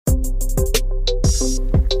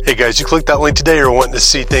Hey guys, you clicked that link today or wanting to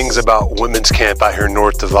see things about women's camp out here in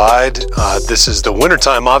North Divide. This is the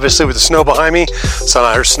wintertime, obviously, with the snow behind me, so I'm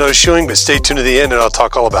out here snowshoeing, but stay tuned to the end and I'll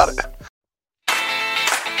talk all about it.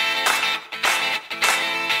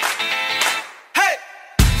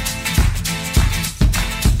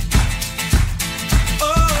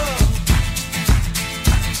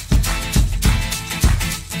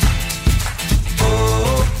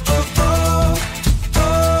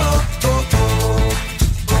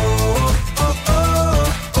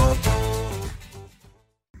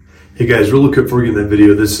 Hey guys, real quick before we get in that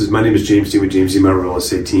video, my name is James Dean with James Dean, my real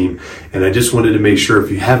estate team, and I just wanted to make sure if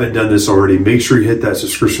you haven't done this already, make sure you hit that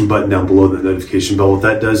subscription button down below, the notification bell. What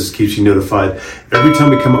that does is keeps you notified every time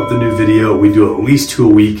we come up with a new video. We do at least 2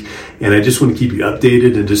 a week, and I just want to keep you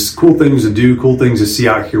updated and just cool things to do, cool things to see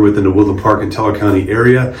out here within the Woodland Park and Teller County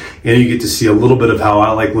area, and you get to see a little bit of how I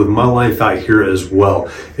like living my life out here as well.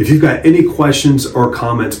 If you've got any questions or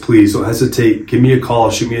comments, please don't hesitate. Give me a call,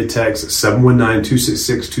 shoot me a text at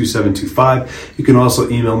 719-266-2725. You can also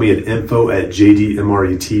email me at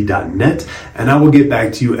info@jdmret.net, and I will get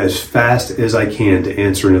back to you as fast as I can to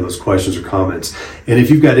answer any of those questions or comments. And if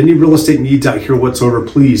you've got any real estate needs out here whatsoever,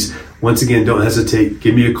 please, once again, don't hesitate.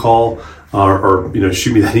 Give me a call or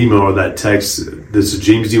shoot me that email or that text. This is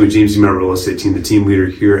James Dean with James Dean, my real estate team, the team leader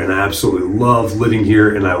here, and I absolutely love living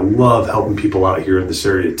here, and I love helping people out here in this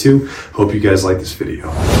area too. Hope you guys like this video.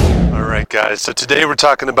 All right, guys, so today we're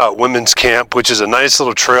talking about women's camp, which is a nice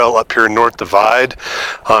little trail up here in North Divide.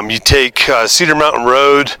 You take Cedar Mountain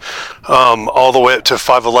Road all the way up to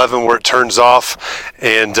 511 where it turns off,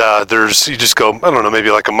 and you just go, I don't know, maybe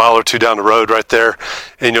like a mile or two down the road right there,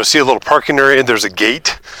 and you'll see a little parking area, and there's a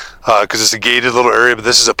gate, because it's a gated little area, but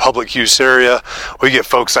this is a public use area. We get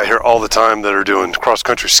folks out here all the time that are doing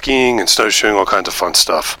cross-country skiing and snowshoeing, all kinds of fun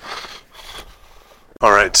stuff.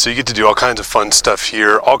 All right, so you get to do all kinds of fun stuff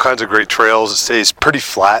here, all kinds of great trails. It stays pretty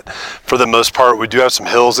flat for the most part. We do have some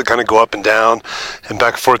hills that kind of go up and down and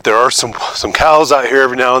back and forth. There are some cows out here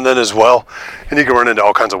every now and then as well, and you can run into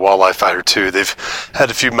all kinds of wildlife out here too. They've had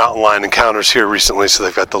a few mountain lion encounters here recently, so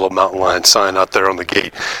they've got the little mountain lion sign out there on the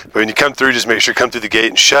gate. But when you come through, just make sure you come through the gate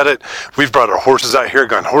and shut it. We've brought our horses out here,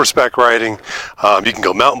 gone horseback riding. You can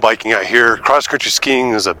go mountain biking out here. Cross-country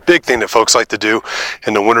skiing is a big thing that folks like to do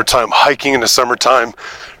in the wintertime. Hiking in the summertime.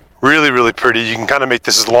 Really, really pretty. You can kind of make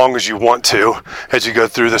this as long as you want to as you go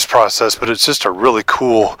through this process, but it's just a really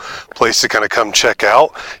cool place to kind of come check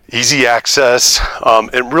out. Easy access,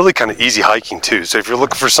 and really kind of easy hiking too. So if you're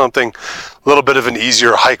looking for something, a little bit of an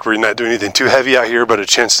easier hike where you're not doing anything too heavy out here, but a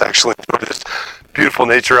chance to actually enjoy this beautiful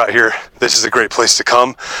nature out here, this is a great place to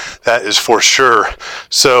come. That is for sure.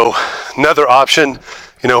 So another option,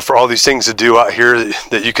 for all these things to do out here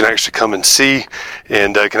that you can actually come and see,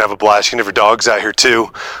 and can have a blast. You can have your dogs out here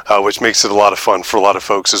too, which makes it a lot of fun for a lot of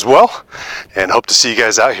folks as well, and hope to see you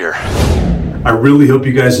guys out here. I really hope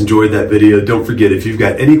you guys enjoyed that video. Don't forget, if you've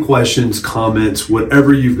got any questions, comments,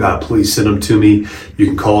 whatever you've got, please send them to me. You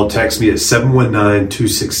can call, text me at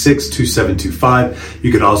 719-266-2725.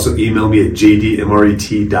 You can also email me at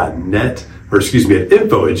jdmret.net. at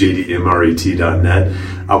info@jdmret.net.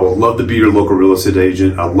 I would love to be your local real estate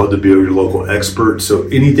agent. I'd love to be your local expert. So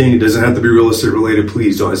anything, it doesn't have to be real estate related,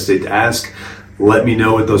 please don't hesitate to ask. Let me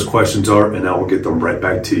know what those questions are, and I will get them right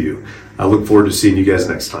back to you. I look forward to seeing you guys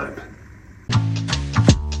next time.